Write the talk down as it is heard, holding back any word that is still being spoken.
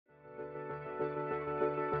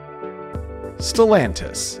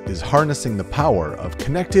Stellantis is harnessing the power of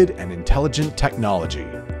connected and intelligent technology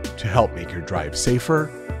to help make your drive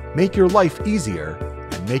safer, make your life easier,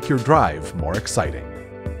 and make your drive more exciting.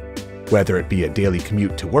 Whether it be a daily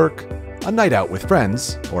commute to work, a night out with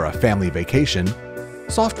friends, or a family vacation,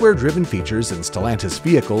 software-driven features in Stellantis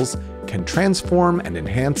vehicles can transform and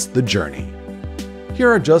enhance the journey.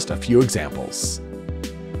 Here are just a few examples.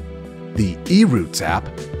 The eRoutes app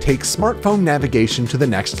takes smartphone navigation to the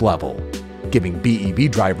next level, giving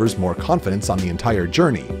BEV drivers more confidence on the entire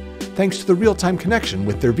journey, thanks to the real-time connection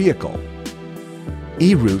with their vehicle.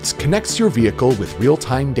 eRoutes connects your vehicle with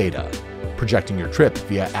real-time data, projecting your trip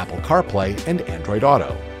via Apple CarPlay and Android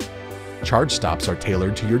Auto. Charge stops are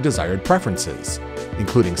tailored to your desired preferences,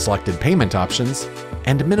 including selected payment options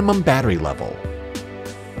and minimum battery level.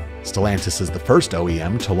 Stellantis is the first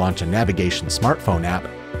OEM to launch a navigation smartphone app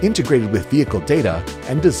integrated with vehicle data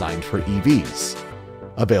and designed for EVs.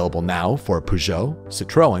 Available now for Peugeot,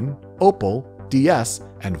 Citroën, Opel, DS,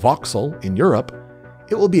 and Vauxhall in Europe,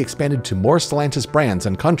 it will be expanded to more Stellantis brands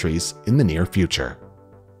and countries in the near future.